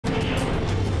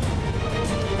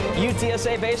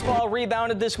UTSA Baseball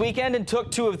rebounded this weekend and took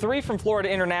 2 of 3 from Florida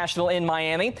International in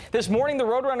Miami. This morning, the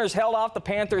Roadrunners held off the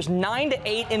Panthers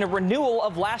 9-8 in a renewal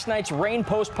of last night's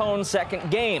rain-postponed second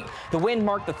game. The win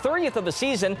marked the 30th of the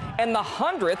season and the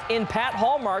 100th in Pat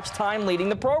Hallmark's time leading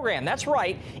the program. That's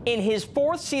right. In his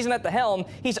 4th season at the helm,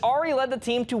 he's already led the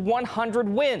team to 100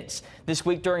 wins. This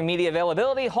week during media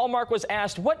availability, Hallmark was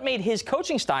asked what made his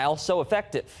coaching style so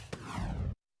effective.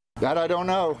 That I don't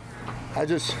know.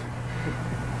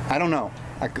 I don't know.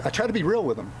 I try to be real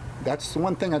with them. That's the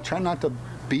one thing. I try not to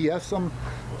BS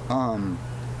them.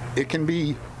 It can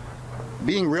be,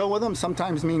 being real with them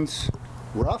sometimes means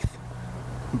rough,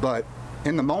 but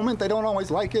in the moment they don't always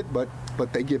like it, but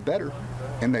they get better,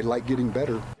 and they like getting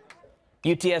better.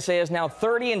 UTSA is now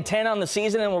 30-10 on the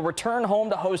season and will return home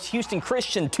to host Houston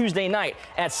Christian Tuesday night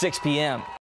at 6 p.m.